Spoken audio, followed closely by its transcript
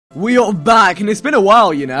We are back, and it's been a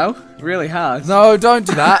while, you know. It really has. No, don't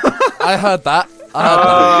do that. I heard that.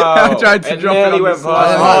 I tried to drop it on the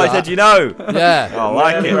slide. Oh, I said you know. Yeah. Oh,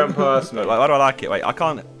 I like it. Went past me. Look, why do I like it? Wait, I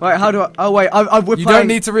can't. Wait, how do I? Oh wait, we're You playing... don't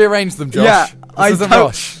need to rearrange them, Josh. Yeah, this isn't don't-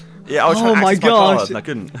 Rush. Yeah, I was trying to access my cards and I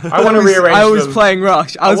couldn't. I want to rearrange I was them. playing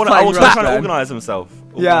Rush. I was playing Rush. trying to then. organise himself.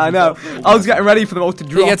 Yeah, I know. I was getting ready for them all to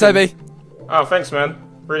drop. Here you go, Toby. Oh, thanks, man.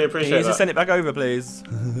 Really Can appreciate you that. just send it back over, please?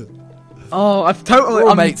 Oh, I've totally. We're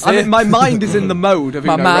all mates here. my mind is in the mode of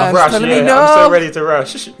My Uno man. Rush. Rush, telling yeah, me no. I'm so ready to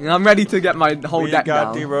rush. I'm ready to get my whole We deck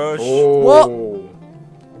got down. the rush. Oh.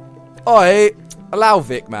 Oi, allow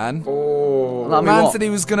Vic, man. Oh. Allow me Man what? said he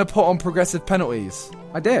was going to put on progressive penalties.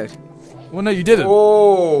 I did. Well, no, you didn't.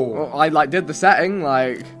 Oh. Well, I did the setting,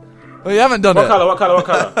 like. Well, you haven't done What it. colour? What colour? What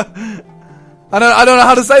colour? I don't know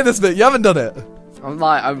how to say this bit. You haven't done it. I'm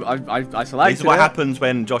like, I selected This is what it. happens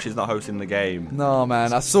when Josh is not hosting the game. No,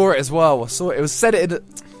 man. I saw it as well. I saw it. It was set it in.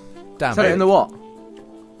 Damn. Set it in the what?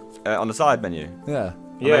 On the side menu. Yeah.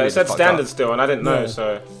 Yeah, maybe it said it's fucked standard up. still, and I didn't know, No.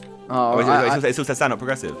 so Oh, It still says stand up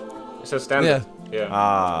progressive. it says standard. Yeah.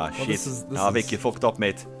 Ah, shit. this is- Vic, you fucked up,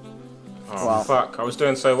 mate. Oh, Wow. fuck. I was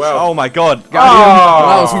doing so well. Oh my god. Oh.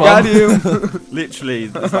 That was fun. got you. Literally,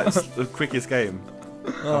 it's like the quickest game.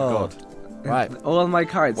 Oh god. Right. All my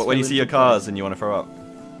cards. When you see your cars and you want to throw up.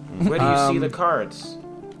 Where do you see the cards?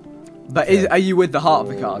 But are you with the heart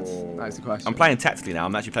of the cards? That's the question. I'm playing tactically now.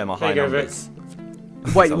 I'm actually playing my high There you go, numbers.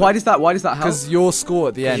 Wait, why does that help? Because your score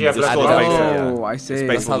at the end you have is less added score up. space, Oh, yeah. I see. It's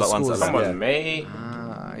That's basically how like the one scores side. Come are. on, mate.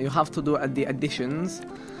 You have to do the additions.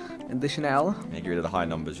 Additional. Yeah, get rid of the high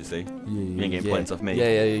numbers, you see. Yeah, You ain't getting points off me.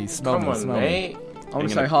 Yeah, you smell Come me, on, smell me. mate. I want to You're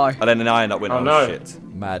say gonna- hi. And then I end up winning. Oh, no. Shit.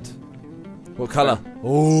 Mad. What colour?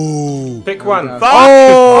 Oh. Pick one. Oh, no. Fuck!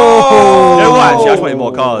 Oh! You know what? Actually, I just wanted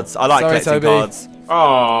more cards. I like Sorry, collecting Toby. cards.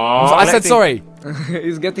 Aww. I said sorry.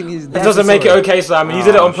 He's getting his. It doesn't make it okay, Simon. You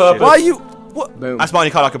did it on Oh, shit. purpose. Why are you? What? Boom. That's my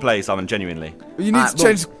only card I could play, Simon, genuinely. You need Ah, to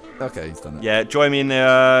change. Okay, he's done it. Yeah, join me in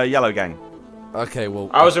the yellow gang. Okay, well.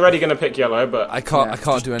 I was already gonna pick yellow, but I can't. Yeah. I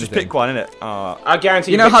can't do anything. Just pick one, innit? I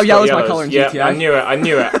guarantee You know Vic's how got yellow's my yellows. colour in Yeah, GTA? I knew it. I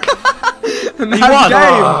knew it. Nice won.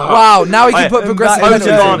 game. Wow, now he can Hey, put progressive that- Host penalties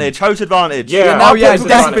in. advantage, host advantage. Yeah. now Oh yeah, put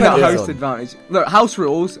definite progressive host on. advantage. Look, house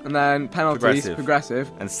rules and then penalties,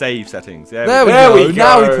 progressive. And save settings. There Yeah, we There go. we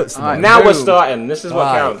Now go. he puts them Alright, on. Now we're Boom. starting. This is what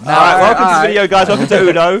Right. counts. Now- Alright, welcome to Alright. the video, guys. Welcome to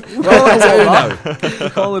Uno. Call it a warm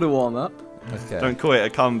up. Call it a warm up. Okay. Don't call it a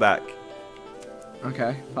comeback.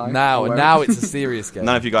 Okay, fine. Now, I'll wear now it. it's a serious game.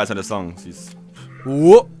 None of you guys know the songs. He's-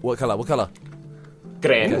 What colour? What colour?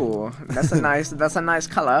 Green. Ooh, that's a nice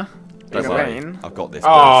color. Don't In worry, rain. I've got this.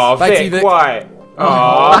 Oh, Back to you, Vic, Vic. why?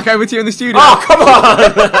 Oh, Back over to you in the studio. oh, come on!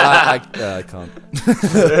 I can't.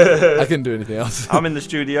 I couldn't do anything else. I'm in the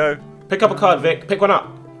studio. Pick up a card, Vic. Pick one up.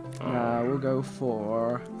 We'll go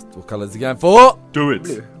for. What colours again? For? Do it.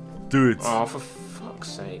 Blue. Do it. Oh, for fuck's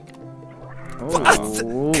sake.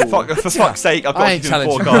 Oh. For fuck's sake, I've got I to ain't give him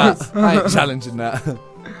 4 challenging cards. that. I ain't challenging that.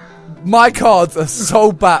 My cards are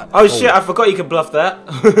so bad. Oh shit, I forgot you could bluff that.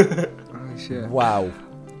 Oh, shit. Wow.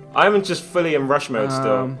 I'm just fully in rush mode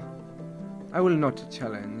still. I will not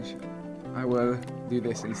challenge. I will do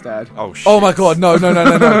this instead. Oh shit. Oh my god, no.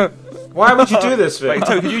 Why would you do this, Vic? Wait,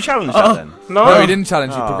 Toby, could you challenge that then? No. No, he didn't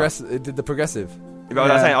challenge. He Oh. it did the progressive. But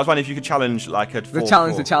I was saying, I was wondering if you could challenge like a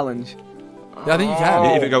 4-4. The challenge. Yeah, I think you can.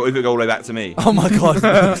 Oh. If it go all the way back to me. Oh my god.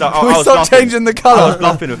 So I Can we was stop bluffing. changing the I was colour?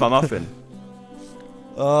 bluffing with my muffin.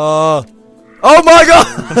 Oh my god!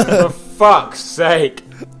 For fuck's sake.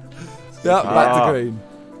 Yeah, back Ah. to green.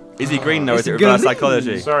 Is he green though? Is It's it reverse green.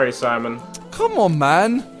 psychology? Sorry, Simon. Come on,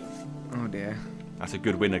 man. Oh dear. That's a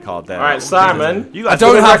good winner card there. Alright, Simon. You I guys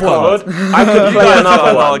don't got have a one. record. I could You play guys got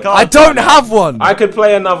another a lot of one. cards I don't now. have one. I could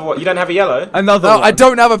play another one. You don't have a yellow? Another No, one. I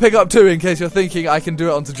don't have a pick up 2 in case you're thinking I can do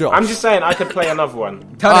it onto Josh. I'm just saying I could play another one.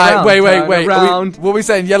 Turn Alright, around. wait. Turn Are around. what are we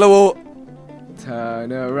saying? Yellow or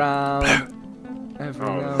Turn around. Every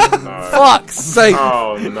Oh now and then. no. fuck's sake?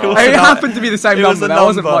 Oh no. It happened to be the same It was number. a There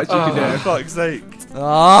wasn't number. much you could For do. fuck's sake.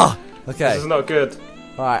 Ah, This okay. is not good.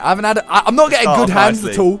 All right, I haven't had. I'm not getting Start good off hands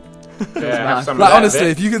nicely. at all. Yeah, have some of Like that, honestly,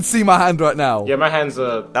 Vic. if you can see my hand right now. Yeah, my hands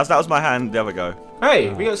are. That was my hand the other go. Hey,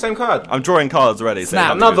 we got the same card. I'm drawing cards already. So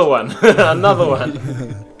Snap. Another one. Another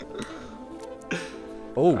one.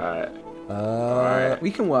 Oh. Alright.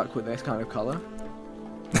 We can work with this kind of colour.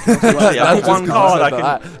 Yeah, I've got one card. I can.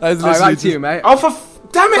 That is Alright, literally back to you, mate. Oh,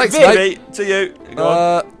 damn it, Thanks, Vic! mate. Mate, to you. Go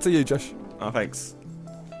on. To you, Josh. Oh, thanks.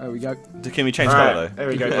 There we go. Can we change colour Alright, though? there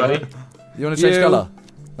we go, buddy. You want to change You colour?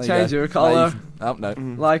 There you change go. your colour. Naive. Oh no.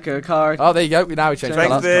 Like a card. Oh, there you go. Now we change Change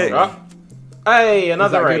colour. Thanks, Vic. Oh. Hey,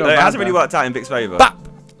 another Is that ring. good No, or it bad hasn't really then? worked out in Vic's favour. Bap!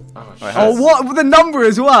 Oh, Right, Oh, has. what? With the number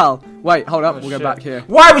as well. Wait, hold up. Oh, we'll shit. go back here.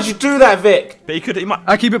 Why would you do that, Vic? But he could. He might.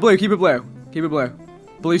 Keep it blue. Keep it blue. Keep it blue.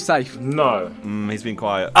 Blue's safe. No. He's been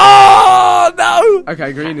quiet. Oh no!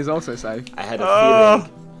 Okay, green is also safe. I had a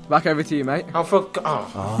feeling. Back over to you, mate. Oh, fuck.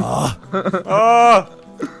 Oh. Oh!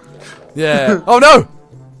 Yeah. Oh no!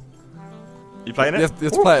 You playing it? You have to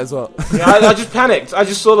play it as well. Yeah, I just panicked. I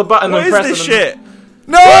just saw the button What and is pressed this it. shit?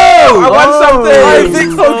 No! I won something! I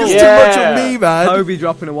think focused too much on me, man. Toby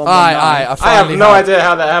dropping a 1-1-9. I I finally have no idea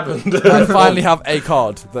how that happened. I finally have a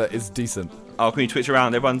card that is decent. Oh, can you twitch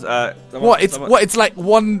around? Everyone's. What? It's like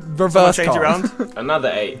one reverse change card. around.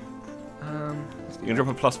 Another 8. You can drop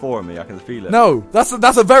a +4 on me. I can feel it. No, that's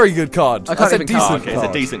a very good card. I can't That's a even decent count. Okay, card.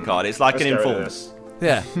 it's a decent card. It's like Let's an get rid of informed. this.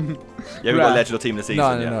 Yeah. Yeah, we've got a legend of team of the season.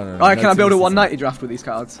 No, yeah. no. Alright, can I build a One 190 draft with these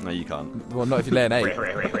cards? No, you can't. Well, not if you lay an 8.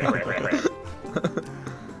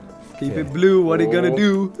 Keep it blue, what are you gonna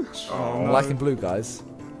do? I'm liking blue, guys.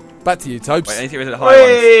 Back to you, Topes. Wait, I need to get rid of the high ones.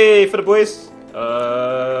 Hey, for the boys.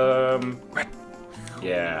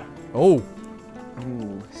 Yeah. Oh.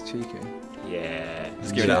 Ooh, it's cheeky. Yeah.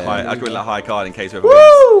 Just give me that Yeah. high. I'll give it that high card in case whoever wins.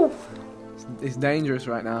 Woo! It's dangerous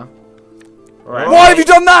right now. Right. Why have you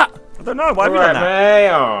done that? I don't know. Why have you done that? Mate.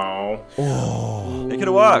 Oh. It could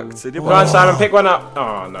have worked. It did Come work. on, Simon, pick one up.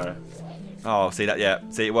 Oh, no. Oh, see that? Yeah.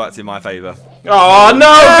 See, it worked in my favour. Oh,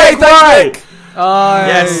 no, pick one!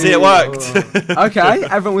 Yes, see, it worked. Okay,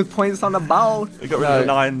 everyone with points on the ball. We got rid of the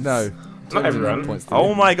nines. No. Not everyone. Points to Oh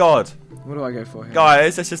you. my god, What do I go for here?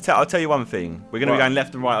 guys! Let's just I'll tell you one thing. We're gonna What? be going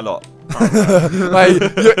left and right a lot. Wait,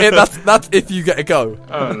 that's if you get a go.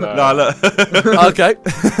 Oh, no. No, look. Okay.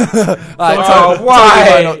 Alright, Oh,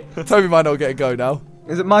 why? Toby might not get a go now.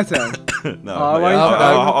 Is it my turn? No. Oh, yeah, wait.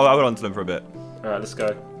 I'll hold on to them for a bit. Alright, let's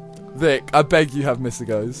go. Vic, I beg you have Mr.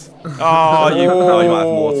 Goes. Oh, you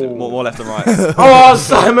might have more left and right. Oh,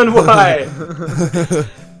 Simon, why?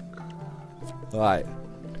 Alright.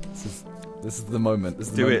 This is the moment. This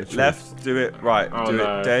is the Do moment it of truth. left, do it right, Oh, do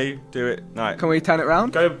no. it day, do it night. Can we turn it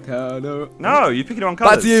round? Go. No. No, you're picking the wrong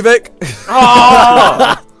colours. Back to you, Vic.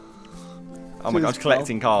 Oh! Oh my god, I was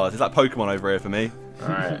collecting cards. It's like Pokemon over here for me.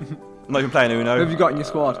 Alright. I'm not even playing Uno. What have you got in your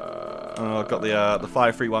squad? I've got the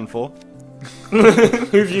 5-3-1-4.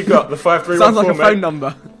 Who've you got? The 5-3-1-4, Sounds like a mate? phone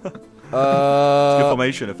number. Good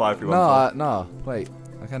formation of 5-3-1-4. No, wait.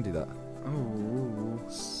 I can do that. Ooh.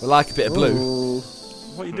 We like a bit of blue. Ooh.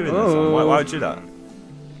 What are you doing there, son? Why would you do that?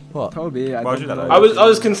 What? Toby, I Why would don't you do that, know. though? I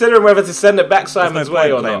was considering whether to send it back There's Simon's no way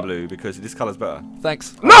point or playing not. blue because this colour's better.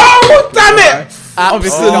 Thanks. No! Damn it!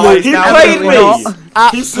 Obviously Oh, not. he Absolutely played me. not.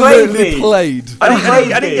 Absolutely me. played. I played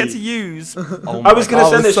didn't me. get to use. Oh I was going I to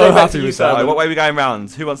send was it so straight back happy to you, with that. Alright, Simon. what way are we going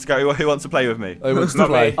round? Who wants to go? Who wants to play with me? Who wants to Not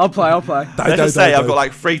play? me. I'll play. Let's just say I've got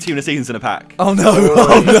like 3 team of the seasons in a pack. Oh no!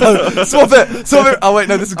 Oh no! Swap it! Oh wait,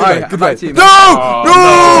 no, this is good. Alright, Good back way. to you, No!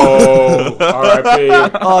 Oh, no! R.I.P.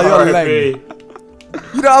 Oh, you're R.I.P.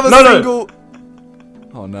 You don't have a No, no. single.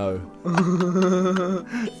 Oh no!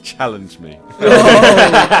 Challenge me.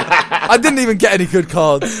 I didn't even get any good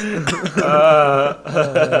cards.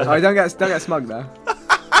 Oh, don't get smug there.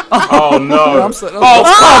 Oh, no. I'm so- Oh,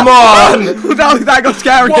 come on! that got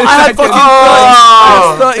scary. What? in a I had second. fucking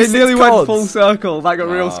Oh! 36 It nearly cards. went full circle. That got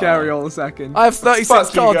real scary all of a second. I have 36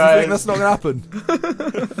 Fuck you cards. You think guys. that's not gonna happen?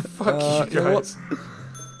 Fuck you you know guys.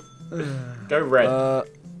 Go red.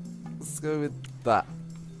 Let's go with that.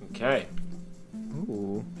 Okay.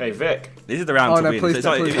 Ooh. Hey, Vic. This is the round Oh, to no, win. please If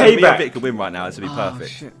don't, if please me don't. and Vic could win right now, this would be Oh,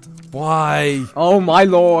 perfect. shit. Why? Oh my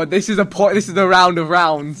lord, this is the round of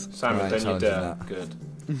rounds. Simon, Right, don't you challenging dare. that. Good.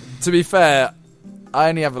 To be fair, I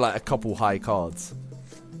only have like a couple high cards.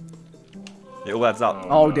 It all adds up.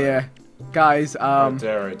 Oh dear. Guys, Oh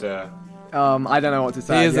dare. I don't know what to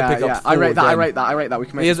say. Here's a pick up I rate that, I again. rate that, I rate that. We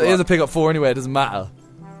can make Here's it a work. pick up 4 anyway. It doesn't matter.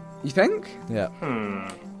 You think? Yeah.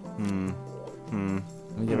 Let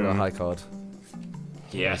me give it a high card.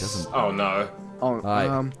 Yes. Oh, no. Oh,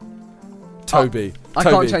 Right. Toby. I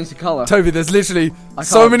Toby. can't change the colour. Toby, there's literally I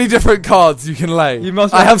so can't. many different cards you can lay. You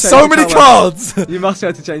must I have have to so change the many colour. cards. You must be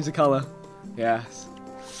able to change the colour. Yes.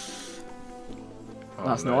 Oh,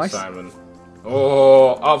 That's no, nice. Simon.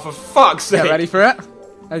 Oh, for fuck's sake. Get ready for it.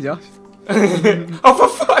 Hey, Josh. Oh,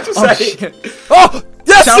 for fuck's Oh, sake. shit. Oh!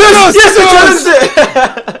 Yes! Challenge. Yes! Yes, I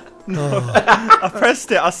challenged it! I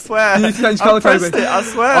pressed it, I swear. You need to change I colour, pressed Toby. it, I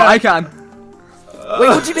swear. Oh, I can. Wait,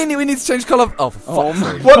 what do you mean we need to change colour? Oh, for fuck's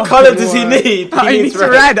sake. What colour does he need? He needs red.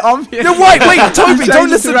 red, obviously. No, wait, Toby, Change don't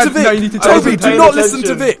it listen red. to Vic. No, you need to Toby, change it. do Paying not listen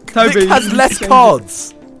to attention. Vic. Toby, Vic you has need to less change it.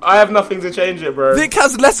 cards. I have nothing to change it, bro. Vic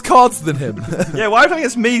has less cards than him. Yeah, why are you playing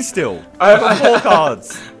against me still? I've got 4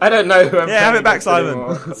 cards. I don't know who I'm Yeah, have playing it back, against Simon.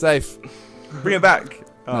 anymore. Safe. Bring it back.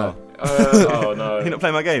 Oh. Oh no. You're not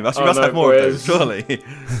playing my game. You Oh, must no, have more of boys. those, surely.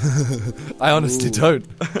 I honestly don't.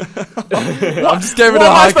 I'm just getting rid What of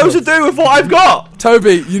am I high supposed to cards. do with what I've got?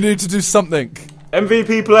 Toby, you need to do something.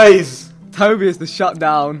 MVP plays. Toby is the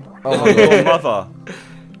shutdown. Oh, your mother.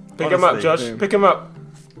 Pick him up, Honestly. Josh. Boom. Pick him up.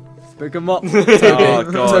 Pick him up. Oh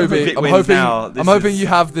god. Toby, Vic I'm wins hoping. now. This I'm hoping is- you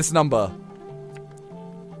have this number.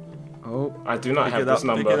 Oh. I do not Pick have it up, this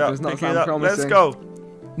number. pick it up, Does not pick sound it up. promising. Let's go.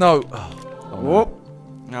 No. Whoop.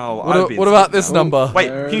 No, What about this number? Wait,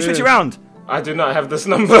 There can you it switch is. around? I do not have this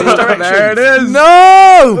number. There it is.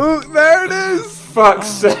 No! Ooh, there it is. Fuck's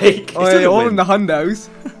sake. Oh, still yeah, a all win. in the hundos.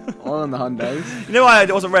 All in the hundos. You know why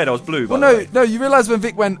it wasn't red? I was blue. Well, by the no, way. no. You realise when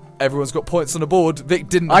Vic went, everyone's got points on the board. Vic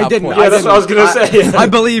didn't. I have didn't. Points. Yeah, that's what I was gonna say. I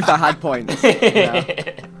believed I had points. Yeah.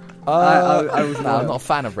 I was no, not. I'm not a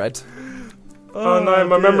fan of red. Oh no,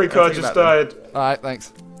 my memory card just died. All right,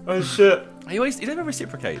 thanks. Oh shit. He never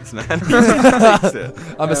reciprocates, man. He takes it.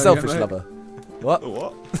 I'm a yeah, selfish mate. lover. What?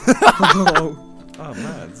 What? Oh, Oh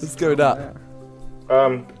man, Let's go with that.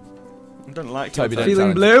 I don't like Toby, your don't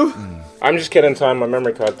feeling challenge. blue? I'm just kidding, Time. My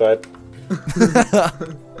memory card died.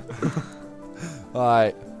 All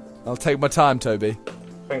right, I'll take my time, Toby.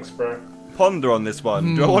 Thanks, bro. Ponder on this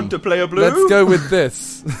one. Do I want to play a blue? Let's go with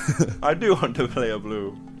this. I do want to play a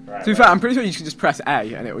blue. To be fair, I'm pretty sure you can just press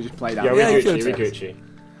A and it will just play down. Yeah, Yeah, we you Gucci, we could. Gucci.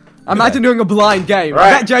 Imagine doing a blind game.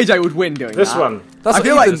 Right. I bet JJ would win doing This that. one. That's I what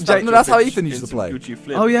feel like Ethan, Jake- no, that's how In Ethan used to some play. Gucci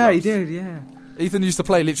flip Oh yeah, he flops. did. Yeah. Ethan used to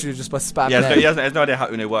play literally just by spamming. He A. has no idea how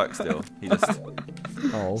Uno works still. He just...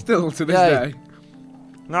 Oh. Still to this Yay. day.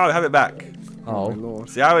 No, have it back. Oh my Oh. lord.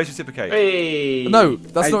 See, I always reciprocate. Hey. No,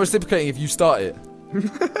 that's Hey. not reciprocating if you start it.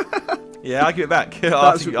 Yeah, I'll give it back. That's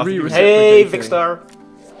after you re- give it- Hey, Reciprocating. Vicstar.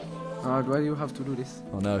 Oh, why do you have to do this?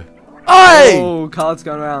 Oh no. Hey! Oh, cards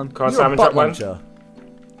going around. Card You're a Simon butt top one. launcher.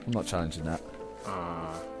 I'm not challenging that.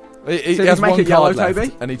 Ah. He So has just make one it yellow, card left,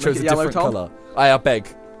 Toby? and he Make chose it a yellow, different Tom? colour. I beg.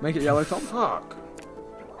 Make it yellow, Tom. Fuck.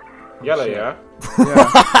 Yellow, shit. yeah?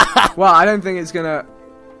 Yeah. Well, I don't think it's gonna.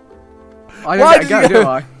 I Why don't get a did go, you do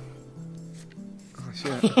I? Oh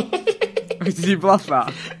shit. Did you bluff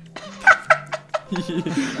that?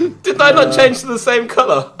 Did I not change to the same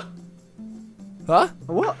colour? Huh?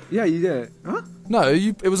 What? Yeah, you did. Huh? No,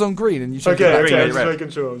 it was on green and you changed Okay, it green, okay, I'm red, just red. making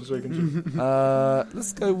sure, I'm just making sure.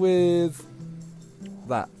 Let's go with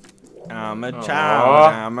that. I'm a Aw.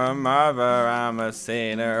 child, I'm a mother, I'm a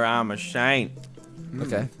sinner, I'm ashamed.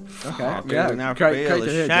 Okay. Okay. I do Yeah. now Great, feel great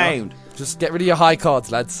to hear, Josh. ashamed. Just get rid of your high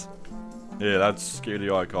cards, lads. Yeah, that's scary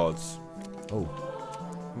eye cards. Oh.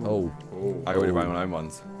 Oh. I got rid of my own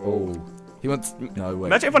ones. Oh. He wants. No, wait.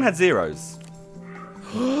 Imagine everyone had zeros.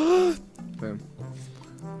 Boom.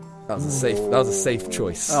 That was a safe. That was a safe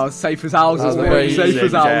choice. Oh, safe as houses, That was mate. very Safe easy,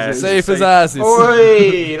 as Jazz. houses. safe as safe. asses.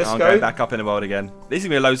 Oi, let's I'm go. going back up in the world again. This is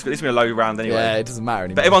gonna be a low. This is gonna be a low round anyway. Yeah, it doesn't matter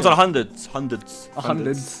anymore. But everyone's on hundreds. Hundreds.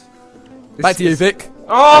 Hundreds. Back to you, Vic.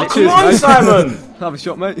 Oh, come Cheers, on, mate. Simon! Have a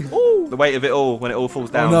shot, mate. The weight of it all when it all falls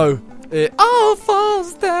Oh down. no. It all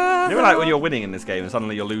falls down. You know, like when you're winning in this game and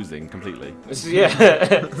suddenly you're losing completely. This is,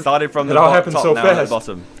 yeah. Started from It the all top, happened top so now at the fast.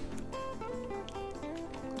 bottom.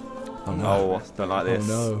 Oh no. Oh, don't like this.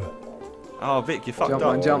 Oh no. Oh, Vic, you fucked Jump,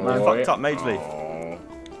 up. man, jump, man. You fucked up majorly.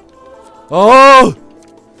 Oh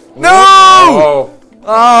no! Oh.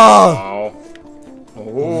 Oh. Oh.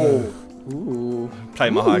 Oh. Ooh. Play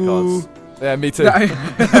my high cards. Yeah, me too.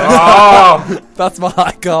 Oh. That's my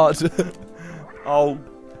high card. Oh,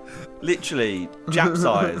 literally, Japs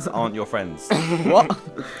eyes aren't your friends. What?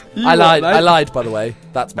 You I what, lied. mate? I lied, by the way.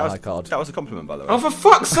 That's my That high was, card. that was a compliment, by the way. Oh, for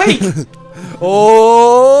fuck's sake!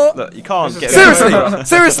 Oh! Look, you can't This get is Seriously!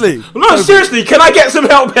 Seriously! No, seriously, can I get some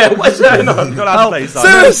help here? What's going on? You're not allowed to play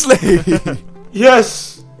Simon. Seriously!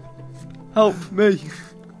 Yes! Help me.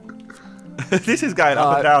 This is going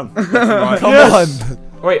up and down. Left and right. Come Yes.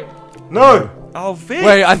 on! Wait, no! Oh, Vic!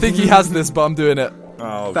 Wait, I think he has this, but I'm doing it.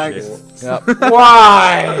 Oh, Thanks. shit. Yep.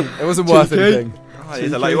 Why? It wasn't worth Cheeky. anything. Oh,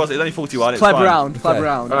 it was only 41. It's Clap fine. round, clap Okay.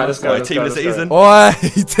 round. Alright, let's go. Right, Let's team go, of the let's go. season. Oi!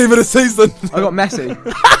 Team of the season! I got Messi.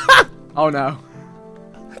 Oh no.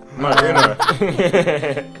 No.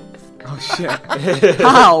 Oh shit.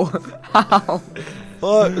 How? How?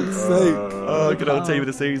 Fuck's sake. Oh, good old team of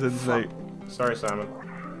the season, mate. Sorry, Simon.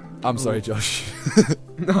 I'm sorry, Josh.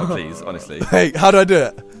 Oh, please, honestly. Hey, how do I do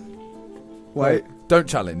it? Wait. Don't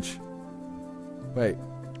challenge. Wait.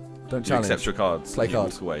 Don't You accept challenge. your cards. Play you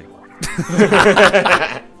card. walk away.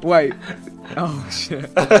 Wait. Oh shit.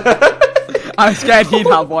 I was scared he'd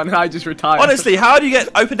have one and I just retired. Honestly, how do you get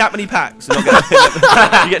open that many packs and not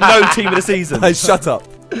get, you get no team of the season? Hey, shut up.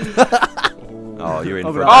 Oh, you're in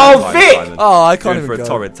Oh, for a right. bad time, Vic! Simon. Oh, I You're can't in for even a go.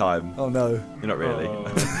 torrid time. Oh no. You're not really. Oh.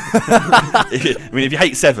 I mean, if you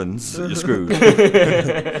hate sevens, you're screwed.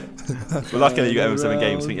 We're lucky that you get over 7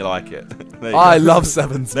 games, think you like it. There you I go. love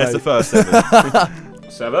sevens, There's mate. the first 7.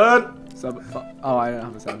 7. Oh, I don't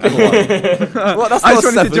have a 7. What? That's I not just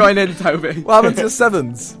wanted seven. to join in, Toby. What happened to your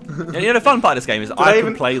sevens? Yeah, you know, the fun part of this game is I I can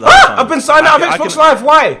even- play the whole time. I've been signed out of I Xbox can- Live.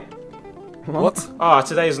 Why? What? Ah,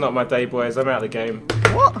 today's not my day, boys. I'm out of the game.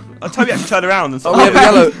 Toby actually turned around and said, Oh, we have a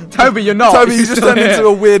yellow. Toby, you're not. Toby, you You're just still turned here. into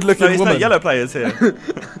a weird no, looking there's no woman. yellow players here.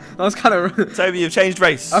 I was kind of. Toby, you've changed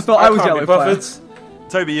race. I thought I was can't yellow be player. bothered.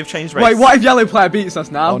 Toby, you've changed race. Wait, what if yellow player beats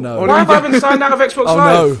us now? Oh, no. Or do Why we have I get- been signed out of Xbox Oh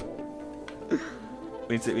Live? no.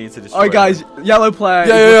 We need to destroy Alright, guys, yellow player. Yeah, is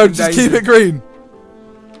yeah, yeah. looking Just keep dangerous. it green.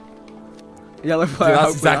 Yellow Dude, player. that's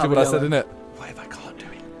hopefully exactly I'll what be I said, yellow. isn't it? What if I can't do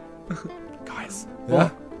it? Guys, Yeah.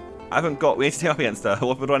 I haven't got. We need to team up against her.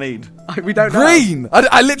 What do I need? We don't know. Green.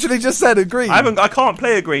 I literally just said a green. I can't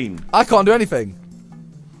play a green. I can't do anything.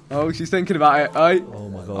 Oh, she's thinking about it. Alright. Oh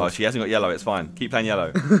my Oh, god. she hasn't got yellow. It's fine. Keep playing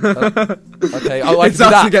yellow. Okay. Oh, I It's can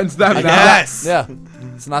do us that. against them now. Yes. Yeah.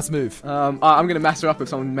 It's a nice move. I'm gonna mess her up if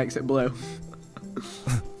someone makes it blue.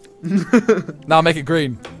 Now make it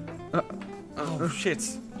green. Oh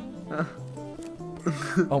shit.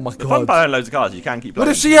 Oh my The fun god. part of loads of cards. You can keep What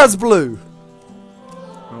playing. if she has blue?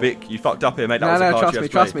 Vic, you fucked up here, mate. That No, was a no, card trust you me, have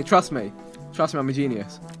to trust play. me, trust me. Trust me, I'm a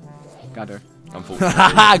genius. Gather. Unfortunately.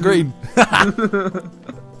 Haha, green.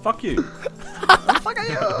 Fuck you. Fuck are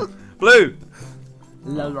you? Blue.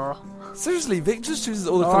 Lala. Seriously, Vic just chooses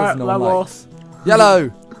all the Alright, colours no one level. likes.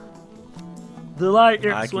 Yellow. The light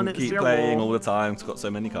I can keep playing all the time. It's got so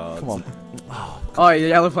many cards. Come on. Oh, your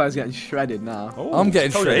yellow player's getting shredded now. Oh, I'm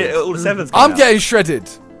getting told you, shredded. all the sevens. I'm getting shredded.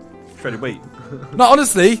 shredded wheat. No,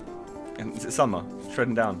 honestly. And it's summer.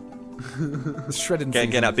 Shredding down. Shredding Getting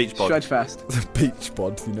season. that beach bod. Shred fest. Beach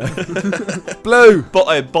bod, you know. Blue.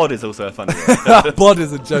 Bod is also a funny word. Bod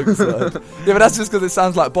is a joke word. Yeah, but that's just because it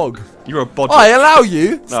sounds like bog. You're a bodrick. I allow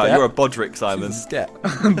you. No, Step. you're a bodrick, Simon. Step.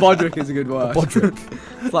 Bodrick is a good word. Bodrick.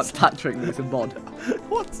 It's like Patrick, but it's a bod.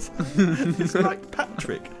 What? It's like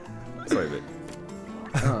Patrick. Sorry, Vic.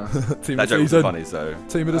 Team That of joke the was season. funny, so.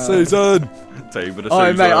 Team of the season. Team of the Oh,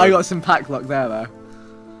 season. mate, I got some pack luck there, though.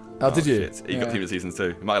 Oh, did you? Shit. You got Yeah. team of the season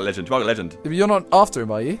too. You might get legend. You might get legend. If you're not after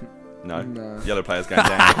him, are you? No. No. Yellow player's going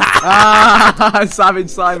down. Ah, Savage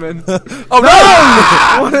Simon.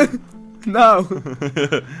 Oh What? No.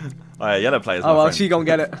 Oh, yeah, yellow player's Oh, my well, friend. she gonna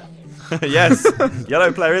get it. Yes,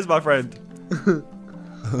 yellow player is my friend. no!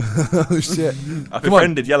 Oh shit! I've Come on.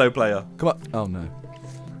 befriended yellow player. Come on! Oh no!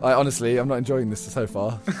 Honestly, I'm not enjoying this so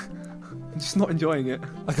far. I'm just not enjoying it.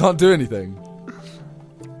 I can't do anything.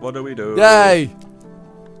 What do we do? Yay!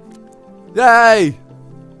 Yay!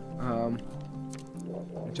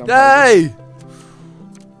 Jump Yay!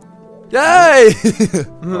 Yay!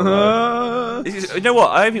 You know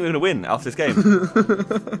what? I don't think we're gonna win after this game.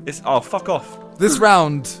 Fuck off. This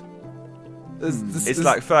round. It's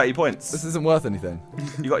like 30 points. This isn't worth anything.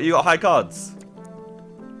 You got high cards.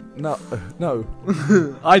 No, no.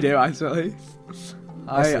 over. I do, actually.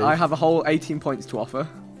 I see. I have a whole 18 points to offer.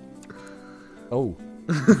 Oh,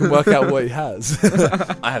 you can work out what he has.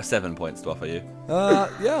 I have 7 points to offer you. Yeah,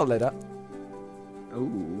 I'll lay that.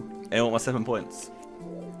 Ooh. Anyone want my 7 points?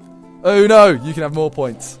 Oh no, you can have more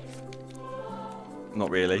points. Not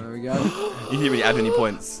really. There we go. You didn't really add any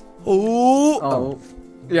points. Oh, Oh.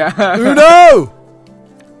 Yeah. Uno!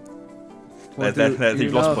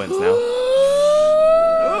 You've lost points now.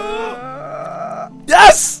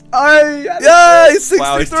 Yes! Yay! 63!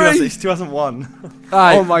 Wow, it's 2001.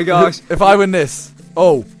 Aye. Oh my gosh. If I win this.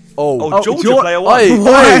 Oh. Oh, Georgia Geor- player 1. Oi.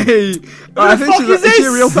 Wait. I the think fuck is is she a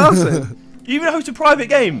this? real person? You even host a private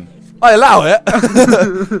game. I allow it.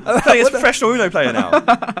 Playing as a professional Uno player now.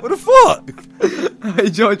 What the fuck? Hey,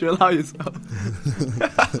 Georgia, allow yourself.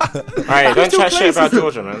 Alright, don't still chat shit plays about this-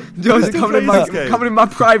 Georgia, man. Georgia, still coming in, plays my, this game. coming in my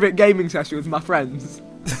private gaming session with my friends.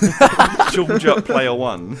 Georgia player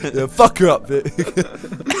 1. Yeah, fuck her up, Vic.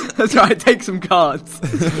 That's right, take some cards.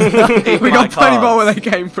 Eat We my got plenty more where cards. they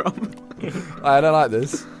came from. I don't like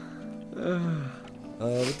this.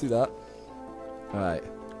 Let's do that. Alright.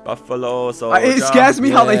 Buffalo soldier. It scares me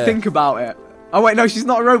how they Yeah. think about it. Oh wait, no, she's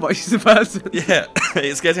not a robot, she's a person. Yeah,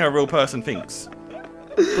 it scares me how a real person thinks.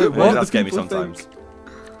 Wait, What? what? That scares me people sometimes.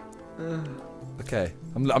 Okay,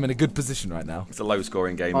 I'm in a good position right now. It's a low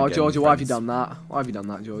scoring game. Oh, again, Georgia, why have you friends. done that? Why have you done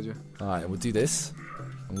that, Georgia? Alright, we'll do this.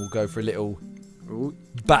 And we'll go for a little Ooh,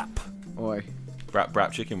 bap. oi.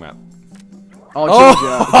 Rap, chicken wrap. Oh, Oh!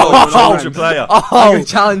 Georgia. Oh, my Georgia friend. player. I'm Oh! gonna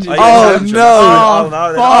challenge you. Oh, Georgia. no. Oh,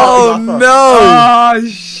 no. Oh no! Oh,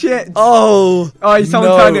 shit. Oh! Oh,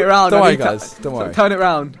 someone No. turn it around. Don't I worry, need to- guys. Don't worry. Turn it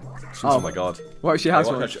round. Oh my god. What if she has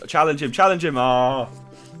one? Challenge him, challenge him. Oh.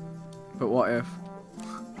 But what if?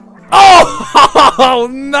 Oh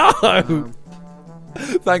no!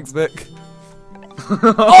 Thanks, Vic.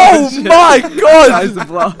 Oh Shit. my god! That is a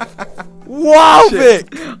bluff. Wow, Shit.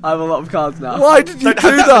 Vic! I have a lot of cards now. Why did you Don't do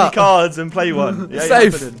have that many that? cards and play one. Yeah,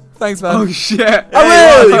 Safe. happening. Thanks, man. Oh shit. Yeah,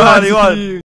 I he won, will! he won.